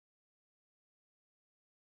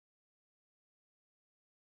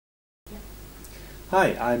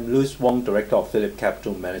Hi, I'm Wong, Director of Phillip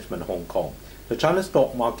Capital Management Hong Kong. The China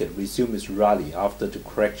stock market resumed its rally after the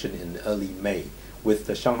correction in early May, with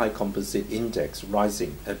the Shanghai Composite Index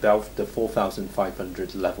rising above the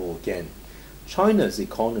 4,500 level again. China's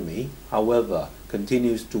economy, however,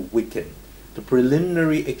 continues to weaken. The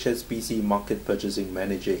preliminary HSBC Market Purchasing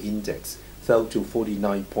Manager Index fell to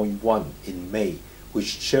 49.1 in May,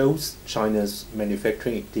 which shows China's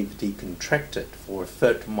manufacturing activity contracted for a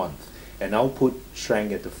third month, and output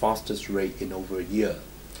shrank at the fastest rate in over a year.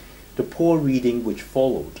 The poor reading which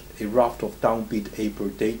followed, a raft of downbeat April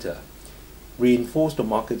data, reinforced the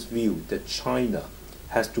market's view that China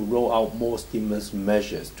has to roll out more stimulus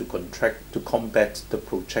measures to combat the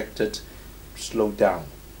projected slowdown.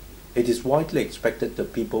 It is widely expected the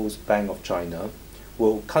People's Bank of China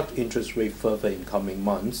will cut interest rate further in coming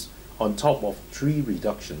months, on top of 3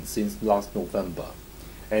 reductions since last November,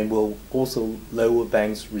 and will also lower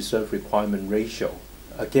banks' reserve requirement ratio,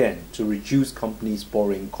 again to reduce companies'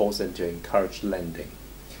 borrowing costs and to encourage lending.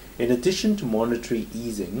 In addition to monetary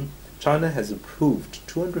easing, China has approved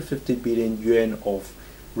 250 billion yuan of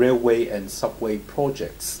railway and subway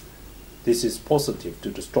projects. This is positive to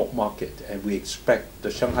the stock market, and we expect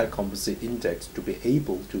the Shanghai Composite Index to be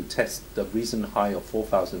able to test the recent high of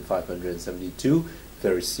 4,572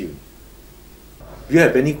 very soon. If you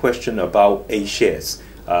have any question about A-shares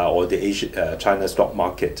or the China stock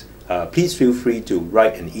market, please feel free to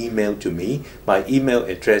write an email to me. My email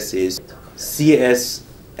address is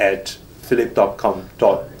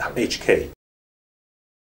cs@phillip.com.hk.